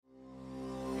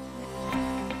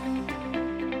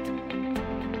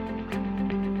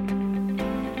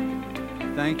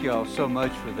Thank you all so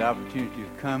much for the opportunity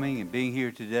of coming and being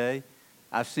here today.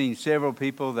 I've seen several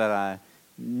people that I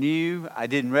knew. I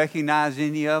didn't recognize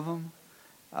any of them.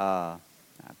 I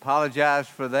apologize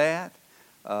for that.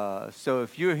 So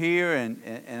if you're here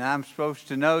and I'm supposed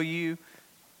to know you,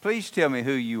 please tell me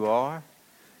who you are.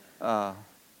 I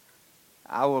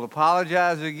will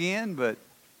apologize again, but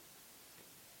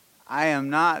I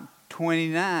am not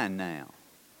 29 now.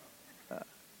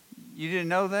 You didn't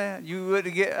know that? You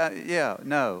wouldn't get,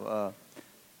 no.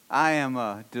 I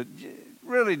am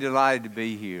really delighted to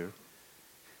be here.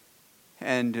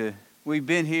 And we've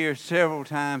been here several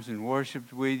times and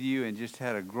worshiped with you and just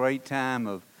had a great time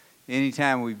of any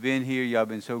time we've been here. Y'all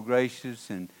been so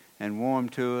gracious and warm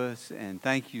to us. And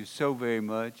thank you so very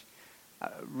much.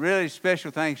 Really special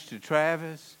thanks to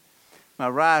Travis. My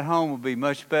ride home will be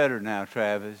much better now,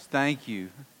 Travis. Thank you.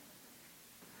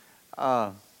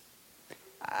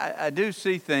 I do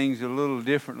see things a little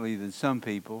differently than some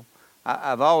people.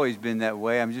 I've always been that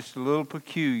way. I'm just a little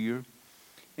peculiar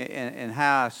in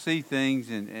how I see things,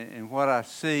 and what I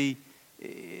see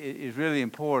is really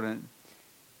important.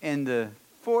 In the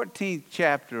 14th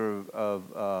chapter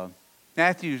of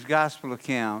Matthew's Gospel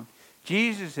account,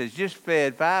 Jesus has just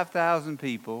fed 5,000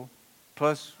 people,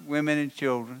 plus women and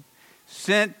children,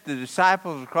 sent the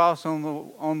disciples across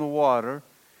on the water,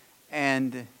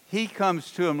 and he comes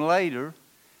to them later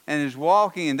and is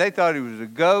walking, and they thought he was a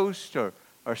ghost or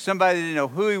somebody didn't know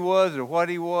who he was or what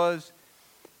he was.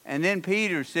 And then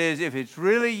Peter says, "If it's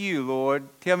really you, Lord,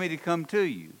 tell me to come to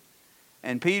you."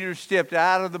 And Peter stepped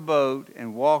out of the boat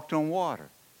and walked on water.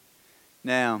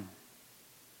 Now,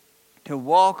 to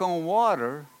walk on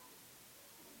water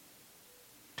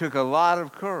took a lot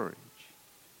of courage.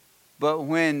 But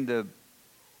when the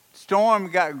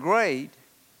storm got great,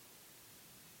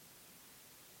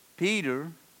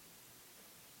 Peter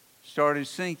started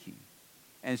sinking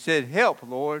and said, "Help,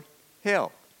 Lord,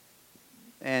 help."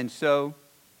 And so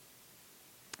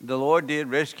the Lord did,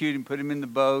 rescued him, put him in the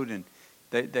boat, and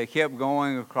they kept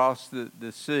going across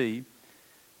the sea.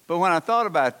 But when I thought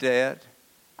about that,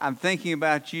 I'm thinking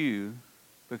about you,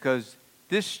 because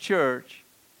this church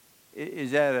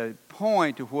is at a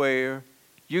point where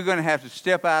you're going to have to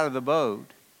step out of the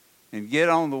boat and get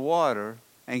on the water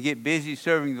and get busy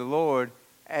serving the Lord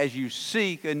as you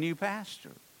seek a new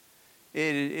pastor.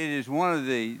 It is one of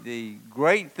the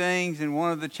great things and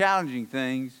one of the challenging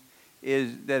things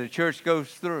is that a church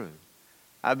goes through.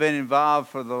 I've been involved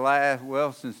for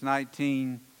since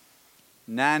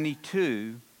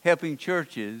 1992, helping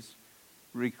churches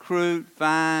recruit,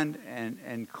 find,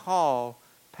 and call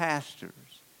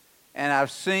pastors. And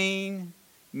I've seen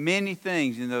many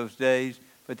things in those days,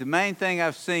 but the main thing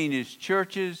I've seen is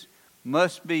churches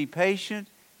must be patient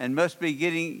and must be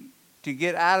get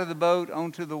out of the boat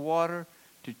onto the water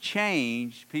to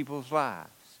change people's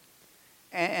lives.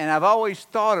 And I've always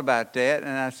thought about that,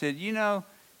 and I said,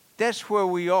 that's where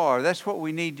we are. That's what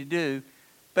we need to do.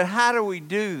 But how do we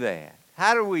do that?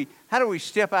 How do we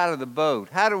step out of the boat?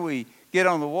 How do we get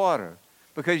on the water?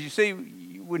 Because you see,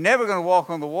 we're never going to walk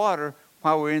on the water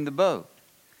while we're in the boat.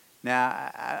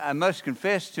 Now, I must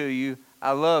confess to you,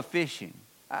 I love fishing.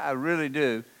 I really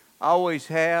do. I always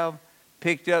have.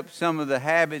 Picked up some of the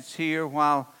habits here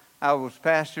while I was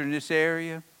pastor in this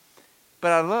area.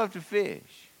 But I love to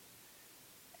fish.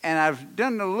 And I've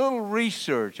done a little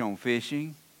research on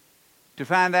fishing to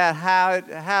find out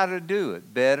how to do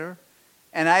it better.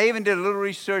 And I even did a little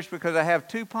research because I have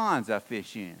 2 ponds I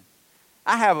fish in.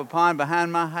 I have a pond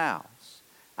behind my house.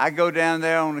 I go down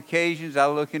there on occasions. I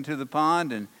look into the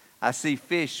pond and I see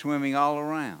fish swimming all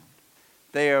around.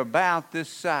 They are about this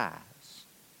size.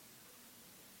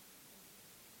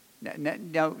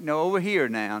 No, over here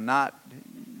now,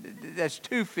 that's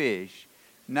 2 fish,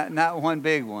 not one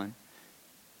big one.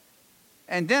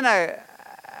 And then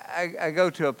I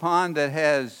go to a pond that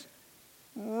has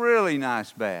really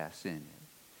nice bass in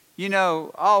it.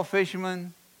 All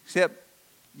fishermen, except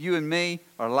you and me,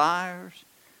 are liars.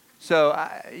 So,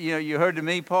 you heard the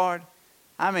me part?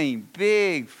 I mean,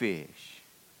 big fish.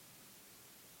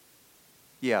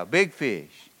 Yeah, big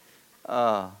fish.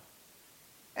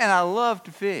 And I love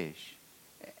to fish.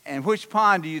 And which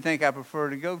pond do you think I prefer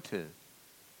to go to?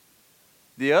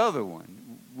 The other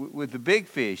one with the big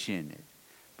fish in it.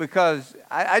 Because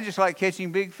I just like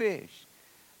catching big fish.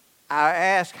 I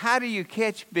ask, how do you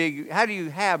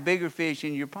have bigger fish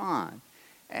in your pond?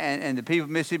 And the people of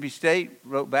Mississippi State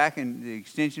wrote back in the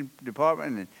Extension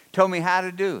Department and told me how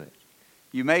to do it.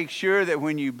 You make sure that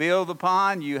when you build the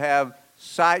pond, you have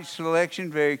site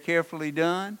selection very carefully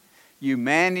done. You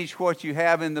manage what you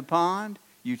have in the pond.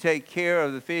 You take care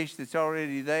of the fish that's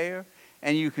already there.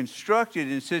 And you construct it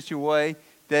in such a way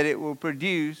that it will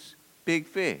produce big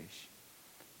fish.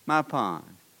 My pond.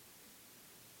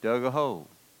 Dug a hole.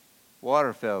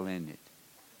 Water fell in it.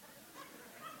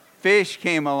 Fish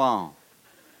came along.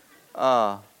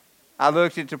 I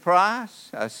looked at the price.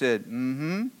 I said,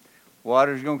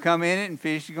 water's going to come in it and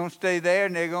fish are going to stay there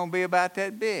and they're going to be about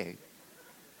that big.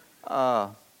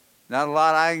 Not a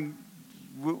lot I'm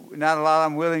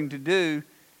willing to do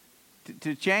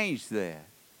to change that.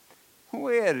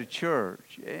 We're at a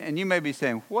church, and you may be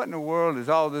saying, what in the world is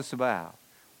all this about?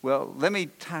 Well, let me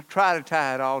try to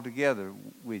tie it all together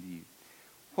with you.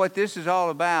 What this is all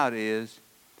about is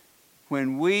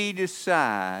when we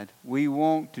decide we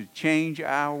want to change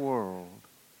our world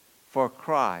for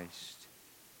Christ,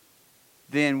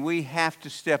 then we have to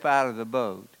step out of the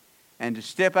boat. And to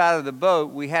step out of the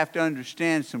boat, we have to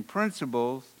understand some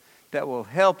principles that will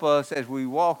help us as we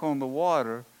walk on the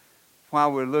water while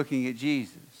we're looking at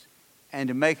Jesus, and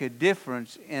to make a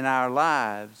difference in our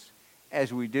lives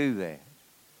as we do that.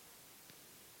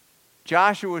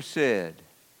 Joshua said,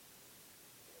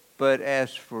 "But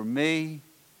as for me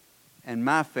and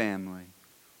my family,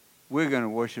 we're going to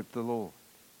worship the Lord."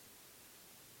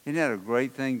 Isn't that a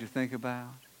great thing to think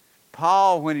about?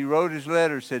 Paul, when he wrote his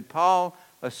letter, said, Paul,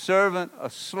 a servant, a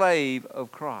slave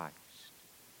of Christ.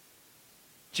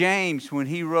 James, when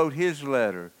he wrote his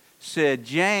letter, said,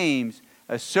 James,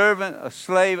 a servant, a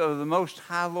slave of the Most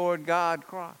High Lord God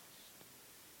Christ.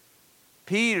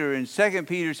 Peter, in 2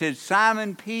 Peter, said,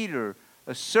 Simon Peter,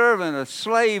 a servant, a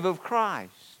slave of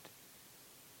Christ.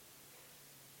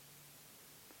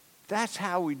 That's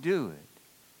how we do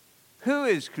it. Who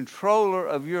is controller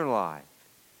of your life?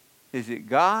 Is it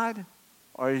God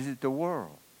or is it the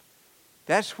world?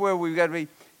 That's where we've got to be.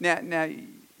 Now,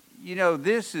 you know,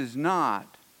 this is not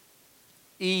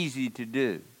easy to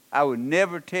do. I would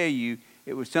never tell you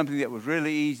it was something that was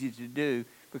really easy to do,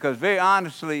 because very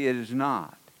honestly, it is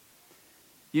not.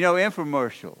 You know,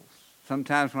 infomercials.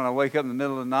 Sometimes when I wake up in the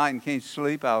middle of the night and can't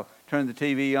sleep, I'll turn the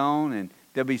TV on and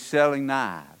they'll be selling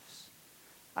knives.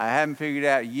 I haven't figured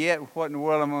out yet what in the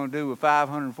world I'm going to do with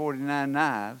 549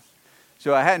 knives.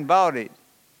 So I hadn't bought it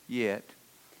yet.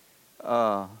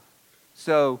 But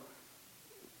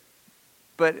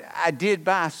I did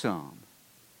buy some.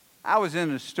 I was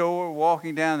in a store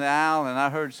walking down the aisle and I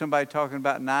heard somebody talking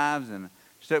about knives, and I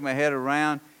stuck my head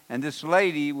around, and this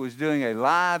lady was doing a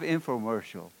live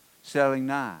infomercial selling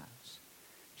knives.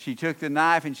 She took the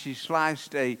knife and she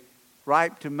sliced a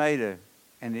ripe tomato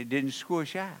and it didn't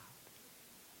squish out.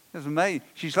 It was amazing.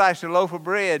 She sliced a loaf of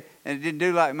bread and it didn't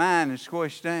do like mine and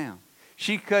squished down.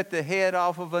 She cut the head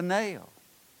off of a nail.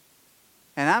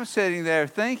 And I'm sitting there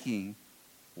thinking,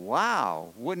 wow,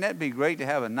 wouldn't that be great to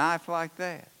have a knife like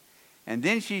that? And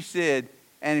then she said,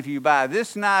 and if you buy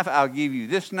this knife, I'll give you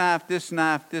this knife, this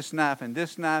knife, this knife, and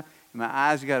this knife. And my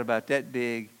eyes got about that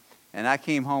big, and I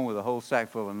came home with a whole sack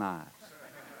full of knives.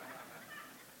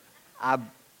 I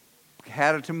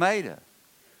had a tomato.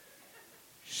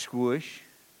 Squish.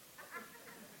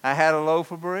 I had a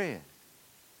loaf of bread.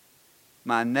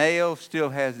 My nail still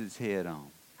has its head on.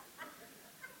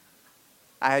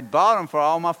 I had bought them for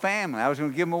all my family. I was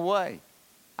going to give them away.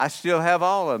 I still have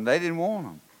all of them. They didn't want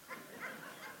them.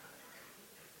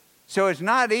 So it's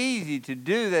not easy to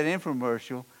do that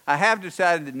infomercial. I have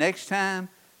decided that next time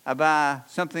I buy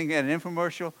something at an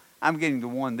infomercial, I'm getting the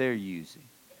one they're using.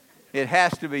 It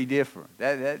has to be different.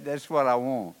 That's what I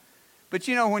want. But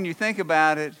you know, when you think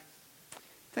about it,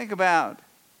 think about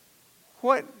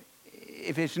what,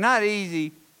 if it's not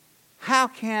easy, how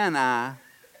can I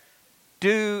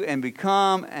do and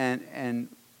become and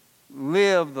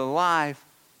live the life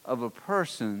of a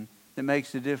person that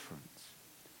makes a difference?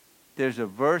 There's a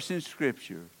verse in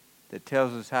Scripture that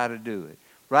tells us how to do it.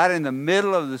 Right in the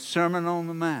middle of the Sermon on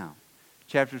the Mount,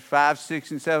 chapters 5,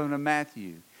 6, and 7 of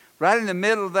Matthew. Right in the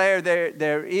middle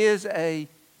there is a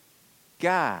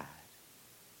guide,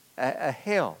 a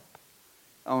help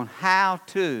on how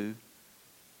to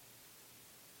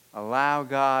allow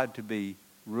God to be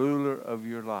ruler of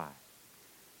your life.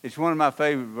 It's one of my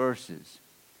favorite verses.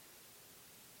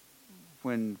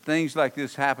 When things like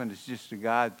this happen, it's just a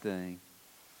God thing.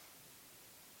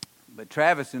 But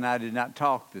Travis and I did not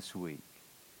talk this week.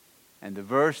 And the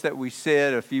verse that we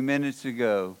said a few minutes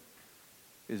ago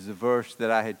is the verse that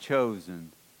I had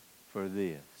chosen for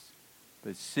this.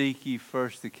 But seek ye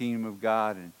first the kingdom of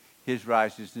God and His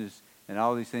righteousness, and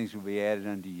all these things will be added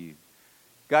unto you.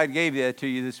 God gave that to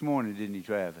you this morning, didn't He,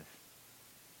 Travis?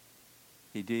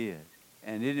 He did.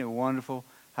 And isn't it wonderful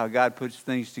how God puts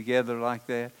things together like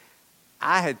that?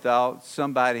 I had thought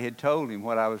somebody had told him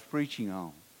what I was preaching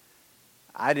on.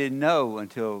 I didn't know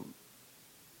until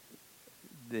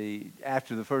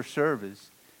after the first service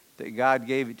that God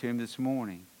gave it to him this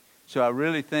morning. So I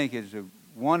really think it's a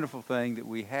wonderful thing that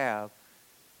we have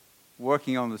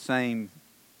working on the same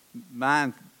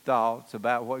mind thoughts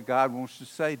about what God wants to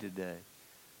say today.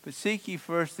 But seek ye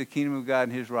first the kingdom of God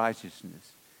and his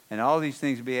righteousness, and all these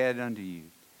things will be added unto you.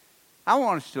 I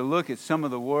want us to look at some of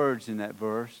the words in that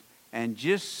verse and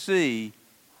just see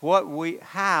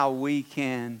how we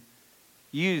can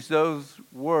use those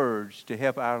words to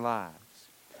help our lives.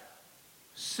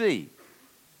 Seek.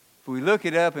 If we look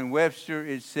it up in Webster,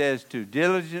 it says to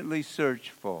diligently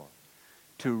search for,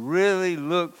 to really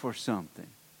look for something,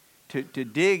 to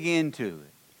dig into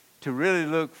it, to really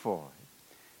look for it.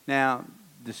 Now,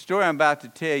 the story I'm about to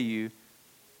tell you,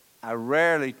 I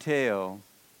rarely tell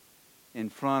in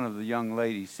front of the young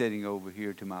lady sitting over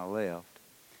here to my left.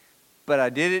 But I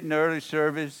did it in the early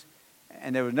service,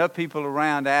 and there were enough people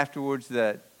around afterwards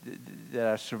that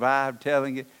I survived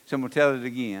telling it. So I'm going to tell it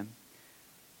again.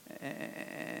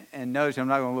 And notice I'm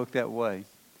not going to look that way.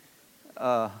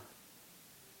 The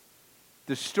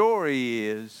story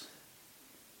is,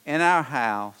 in our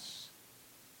house,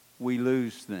 we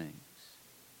lose things.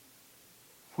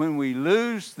 When we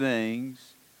lose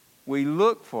things, we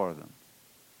look for them.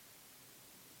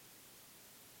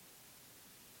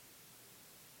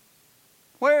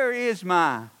 Where is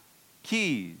my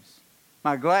keys,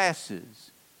 my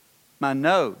glasses, my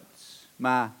notes,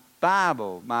 my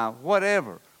Bible, my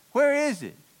whatever? Where is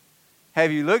it?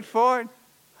 Have you looked for it?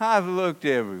 I've looked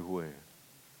everywhere.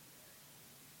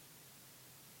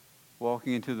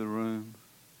 Walking into the room,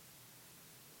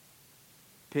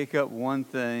 pick up one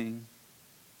thing,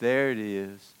 there it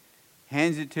is,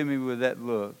 hands it to me with that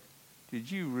look. Did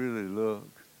you really look?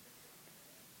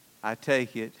 I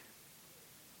take it.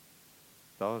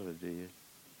 Thought I did.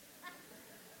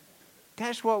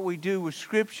 That's what we do with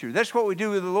Scripture. That's what we do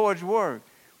with the Lord's Word.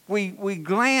 We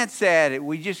glance at it.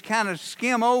 We just kind of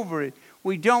skim over it.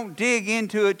 We don't dig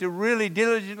into it to really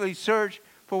diligently search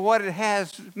for what it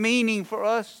has meaning for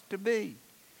us to be.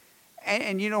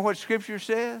 And you know what Scripture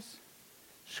says?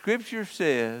 Scripture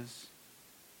says,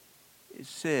 it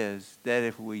says that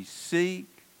if we seek,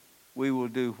 we will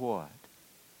do what?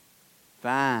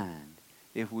 Find.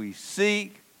 If we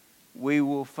seek, we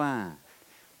will find.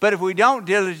 But if we don't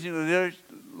diligently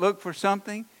look for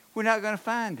something, we're not going to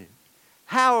find it.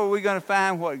 How are we going to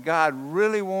find what God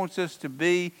really wants us to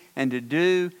be and to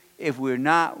do if we're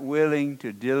not willing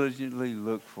to diligently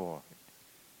look for it?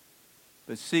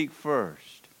 But seek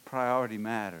first. Priority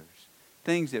matters.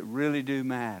 Things that really do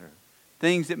matter.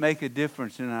 Things that make a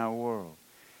difference in our world.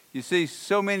 You see,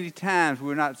 so many times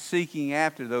we're not seeking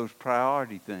after those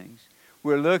priority things.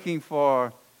 We're looking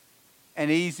for an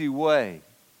easy way,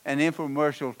 an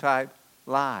infomercial type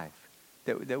life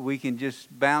that we can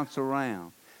just bounce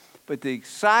around. But the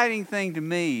exciting thing to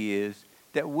me is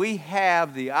that we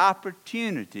have the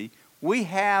opportunity, we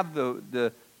have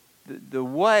the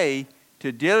way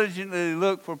to diligently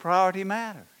look for priority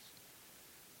matters.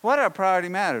 What are priority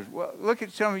matters? Well, look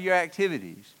at some of your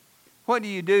activities. What do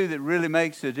you do that really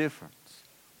makes a difference?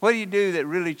 What do you do that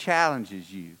really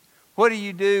challenges you? What do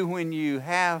you do when you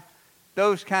have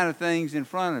those kind of things in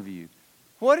front of you?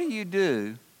 What do you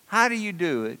do? How do you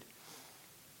do it?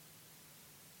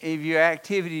 If your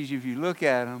activities, if you look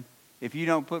at them, if you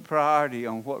don't put priority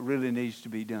on what really needs to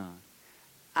be done.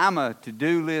 I'm a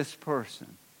to-do list person.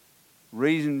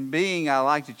 Reason being, I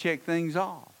like to check things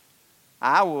off.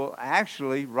 I will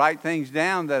actually write things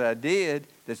down that I did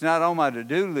that's not on my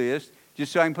to-do list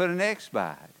just so I can put an X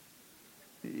by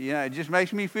it. You know, it just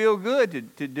makes me feel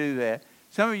good to do that.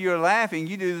 Some of you are laughing.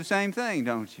 You do the same thing,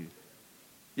 don't you?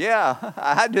 Yeah,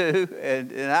 I do,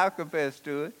 and I'll confess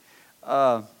to it.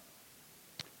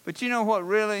 But you know what,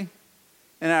 really?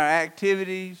 In our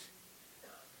activities,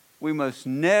 we must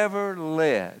never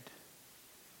let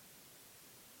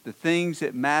the things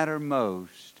that matter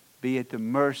most be at the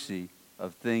mercy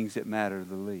of things that matter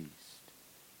the least.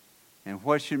 And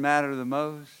what should matter the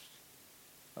most?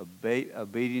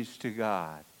 Obedience to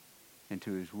God and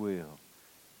to His will.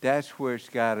 That's where it's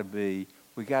got to be.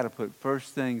 We've got to put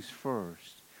first things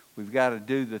first. We've got to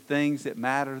do the things that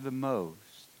matter the most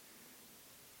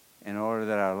in order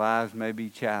that our lives may be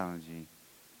challenging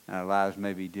and our lives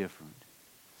may be different.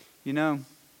 You know,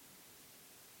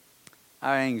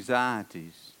 our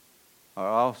anxieties are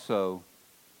also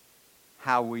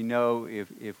how we know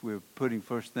if we're putting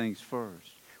first things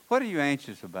first. What are you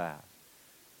anxious about?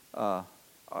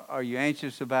 Are you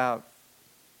anxious about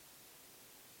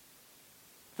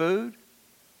food?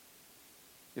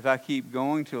 If I keep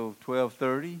going till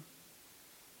 12:30,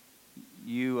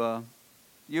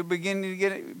 you're beginning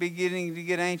to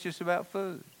get anxious about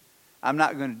food. I'm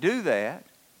not going to do that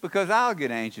because I'll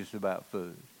get anxious about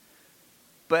food.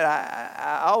 But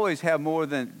I always have more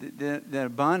than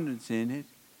abundance in it.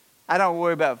 I don't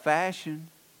worry about fashion.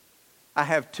 I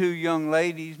have 2 young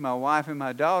ladies, my wife and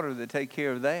my daughter, that take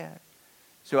care of that.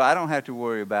 So I don't have to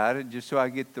worry about it, just so I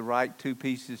get the right 2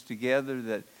 pieces together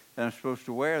that I'm supposed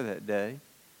to wear that day.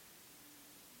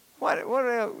 What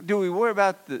else? Do we worry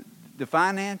about the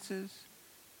finances?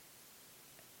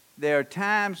 There are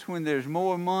times when there's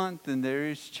more month than there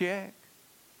is check.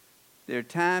 There are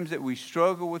times that we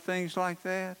struggle with things like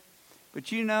that.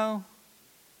 But you know,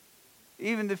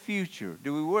 even the future,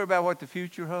 do we worry about what the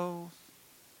future holds?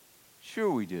 Sure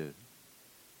we do.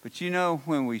 But you know,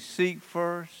 when we seek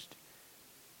first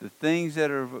the things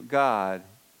that are of God,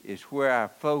 is where our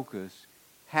focus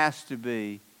has to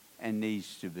be and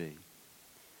needs to be.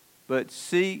 But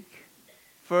seek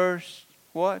first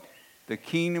what? The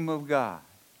kingdom of God.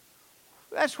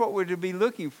 That's what we're to be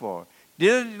looking for.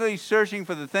 Diligently searching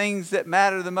for the things that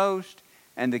matter the most.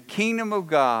 And the kingdom of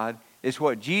God is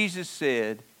what Jesus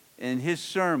said in his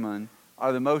sermon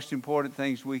are the most important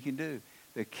things we can do.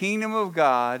 The kingdom of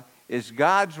God is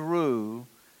God's rule,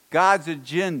 God's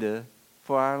agenda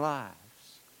for our lives.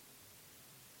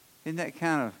 Isn't that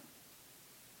kind of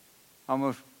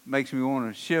almost makes me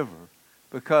want to shiver?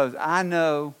 Because I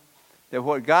know that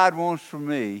what God wants for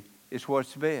me is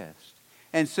what's best.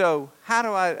 And so how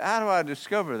do I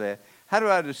discover that? How do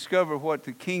I discover what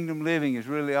the kingdom living is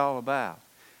really all about?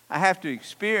 I have to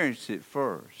experience it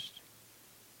first.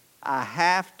 I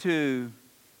have to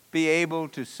be able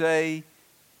to say,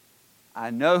 I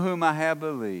know whom I have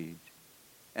believed,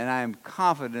 and I am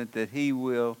confident that he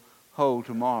will hold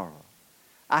tomorrow.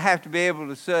 I have to be able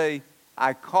to say,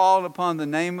 I called upon the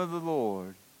name of the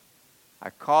Lord.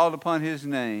 I called upon his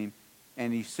name,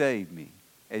 and he saved me,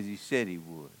 as he said he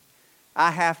would.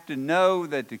 I have to know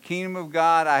that the kingdom of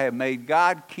God, I have made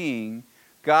God king,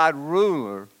 God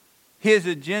ruler, his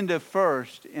agenda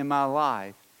first in my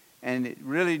life. And it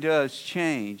really does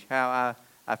change how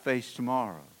I face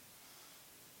tomorrow.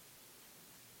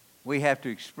 We have to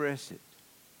express it.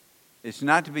 It's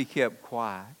not to be kept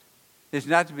quiet. It's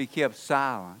not to be kept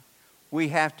silent. We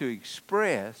have to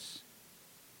express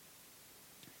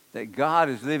that God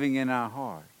is living in our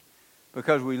heart.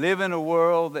 Because we live in a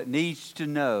world that needs to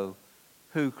know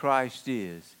who Christ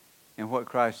is and what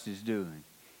Christ is doing.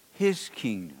 His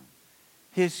kingdom.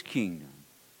 His kingdom.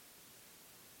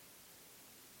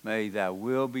 May thy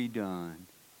will be done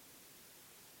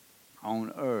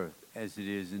on earth as it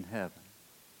is in heaven.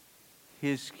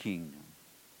 His kingdom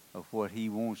of what he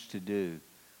wants to do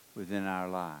within our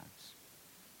lives.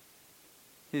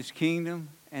 His kingdom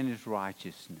and his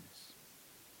righteousness.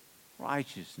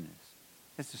 Righteousness.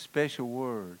 That's a special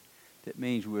word that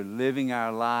means we're living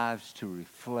our lives to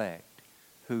reflect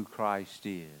who Christ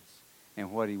is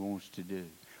and what he wants to do.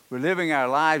 We're living our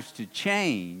lives to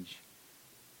change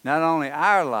not only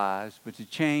our lives, but to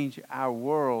change our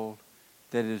world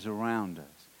that is around us.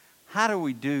 How do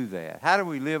we do that? How do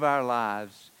we live our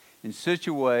lives in such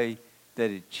a way that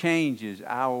it changes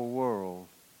our world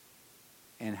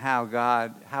and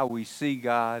how we see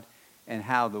God and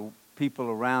how the people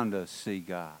around us see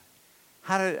God?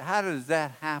 How does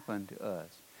that happen to us?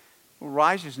 Well,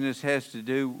 righteousness has to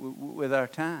do with our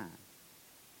time.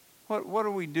 What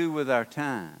do we do with our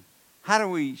time? How do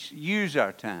we use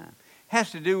our time? It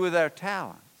has to do with our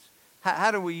talents.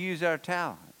 How do we use our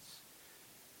talents?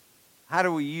 How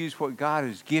do we use what God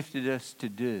has gifted us to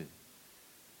do?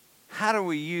 How do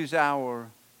we use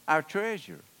our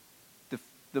treasure?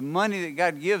 The money that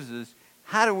God gives us,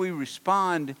 how do we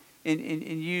respond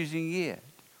in using it?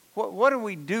 What do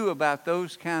we do about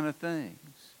those kind of things?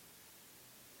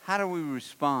 How do we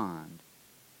respond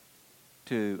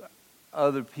to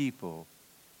other people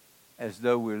as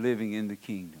though we're living in the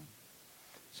kingdom?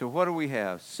 So what do we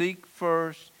have? Seek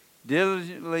first,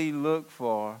 diligently look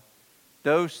for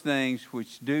those things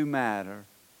which do matter.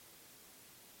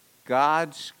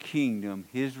 God's kingdom,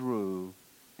 his rule,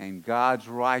 and God's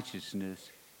righteousness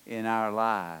in our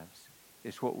lives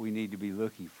is what we need to be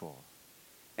looking for.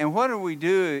 And what do we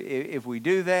do if we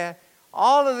do that?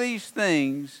 All of these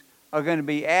things are going to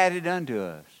be added unto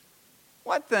us.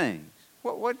 What things?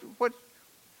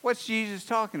 What's Jesus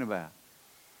talking about?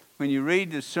 When you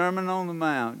read the Sermon on the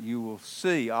Mount, you will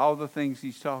see all the things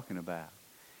he's talking about.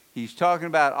 He's talking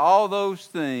about all those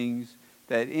things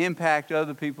that impact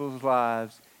other people's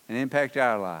lives and impact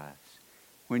our lives.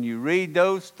 When you read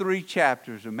those 3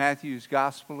 chapters of Matthew's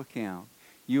gospel account,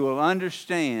 you will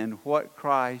understand what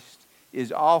Christ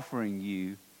is offering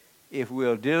you if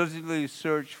we'll diligently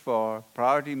search for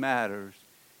priority matters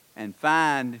and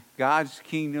find God's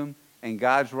kingdom and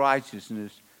God's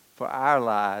righteousness for our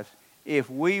lives. If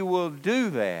we will do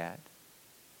that,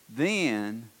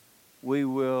 then we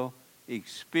will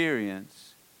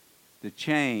experience the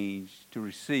change to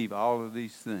receive all of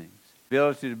these things.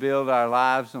 Ability to build our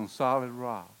lives on solid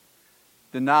rock.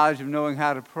 The knowledge of knowing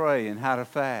how to pray and how to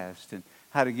fast and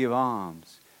how to give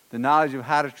alms. The knowledge of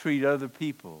how to treat other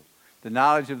people. The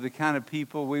knowledge of the kind of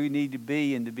people we need to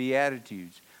be and the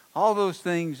Beatitudes. All those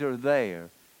things are there,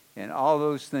 and all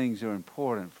those things are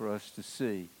important for us to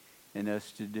see and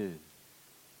us to do.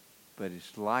 But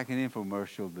it's like an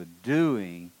infomercial. The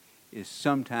doing is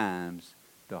sometimes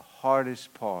the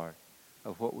hardest part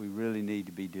of what we really need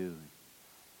to be doing.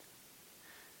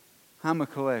 I'm a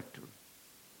collector.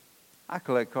 I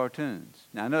collect cartoons.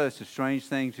 Now, I know that's a strange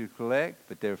thing to collect,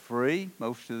 but they're free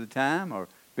most of the time or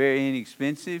very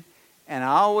inexpensive. And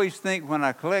I always think when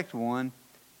I collect one,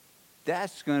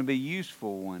 that's going to be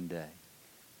useful one day.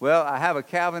 Well, I have a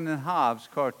Calvin and Hobbes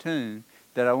cartoon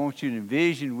that I want you to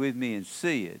envision with me and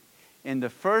see it. In the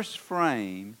first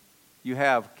frame, you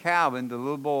have Calvin, the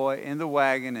little boy, in the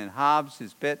wagon, and Hobbes,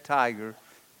 his pet tiger,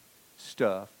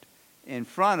 stuffed, in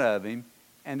front of him,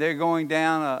 and they're going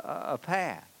down a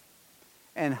path.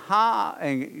 And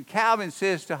Calvin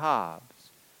says to Hobbes,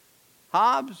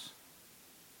 Hobbes,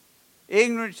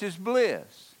 ignorance is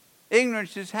bliss.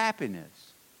 Ignorance is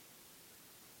happiness.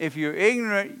 If you're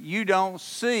ignorant, you don't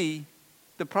see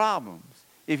the problems.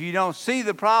 If you don't see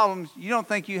the problems, you don't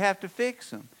think you have to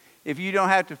fix them. If you don't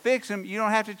have to fix them, you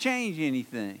don't have to change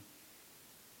anything.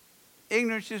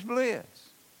 Ignorance is bliss.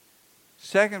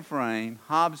 Second frame,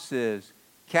 Hobbes says,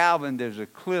 Calvin, there's a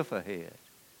cliff ahead.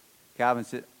 Calvin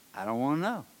said, I don't want to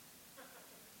know.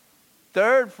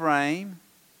 Third frame,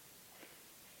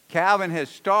 Calvin has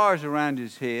stars around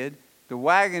his head. The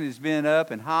wagon has been up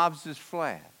and Hobbes is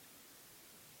flat.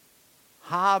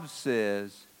 Hobbes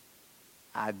says,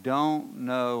 I don't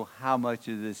know how much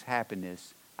of this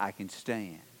happiness I can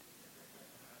stand.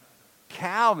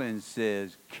 Calvin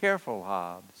says, careful,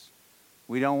 Hobbes.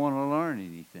 We don't want to learn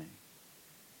anything.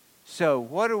 So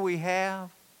what do we have?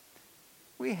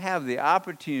 We have the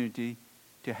opportunity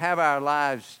to have our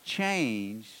lives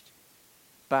changed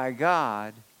by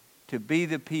God to be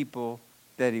the people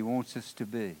that He wants us to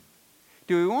be.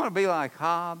 Do we want to be like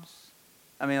Hobbes?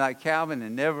 Like Calvin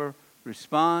and never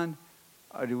respond?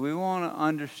 Or do we want to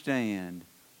understand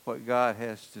what God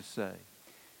has to say?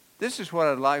 This is what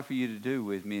I'd like for you to do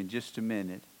with me in just a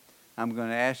minute. I'm going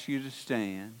to ask you to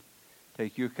stand.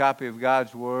 Take your copy of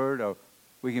God's Word, or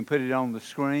we can put it on the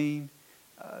screen.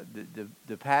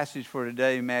 The passage for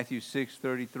today, Matthew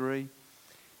 6:33.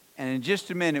 And in just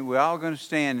a minute, we're all going to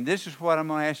stand. And this is what I'm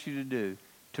going to ask you to do,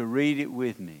 to read it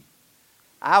with me.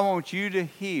 I want you to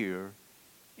hear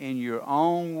in your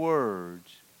own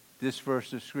words this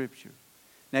verse of Scripture.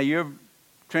 Now, your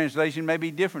translation may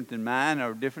be different than mine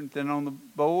or different than on the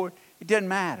board. It doesn't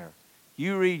matter.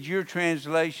 You read your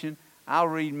translation, I'll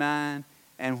read mine.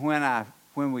 And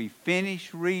when we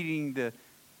finish reading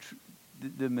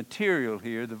the material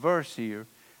here, the verse here,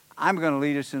 I'm going to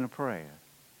lead us in a prayer.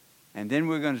 And then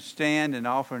we're going to stand and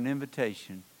offer an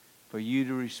invitation for you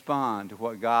to respond to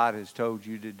what God has told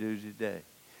you to do today.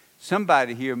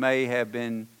 Somebody here may have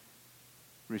been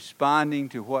responding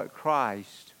to what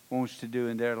Christ wants to do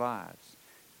in their lives,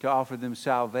 to offer them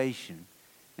salvation.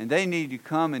 And they need to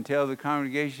come and tell the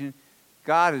congregation,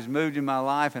 God has moved in my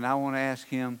life and I want to ask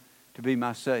Him to be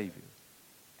my Savior.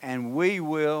 And we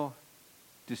will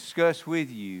discuss with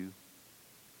you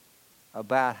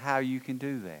about how you can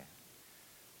do that.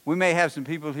 We may have some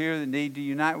people here that need to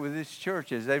unite with this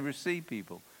church as they receive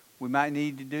people. We might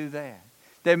need to do that.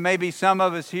 There may be some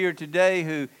of us here today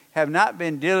who have not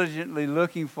been diligently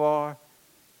looking for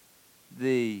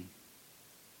the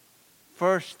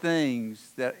first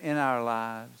things that in our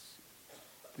lives,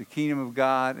 the kingdom of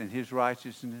God and His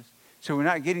righteousness. So we're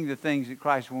not getting the things that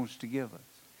Christ wants to give us.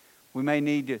 We may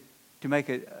need to make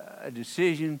a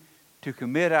decision to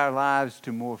commit our lives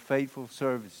to more faithful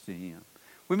service to Him.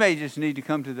 We may just need to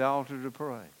come to the altar to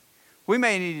pray. We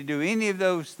may need to do any of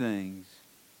those things.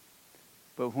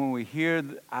 But when we hear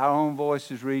our own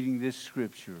voices reading this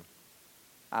Scripture,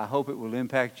 I hope it will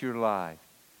impact your life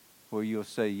where you'll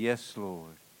say, yes,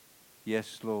 Lord.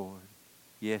 Yes, Lord.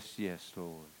 Yes, yes,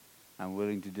 Lord. I'm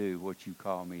willing to do what you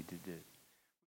call me to do.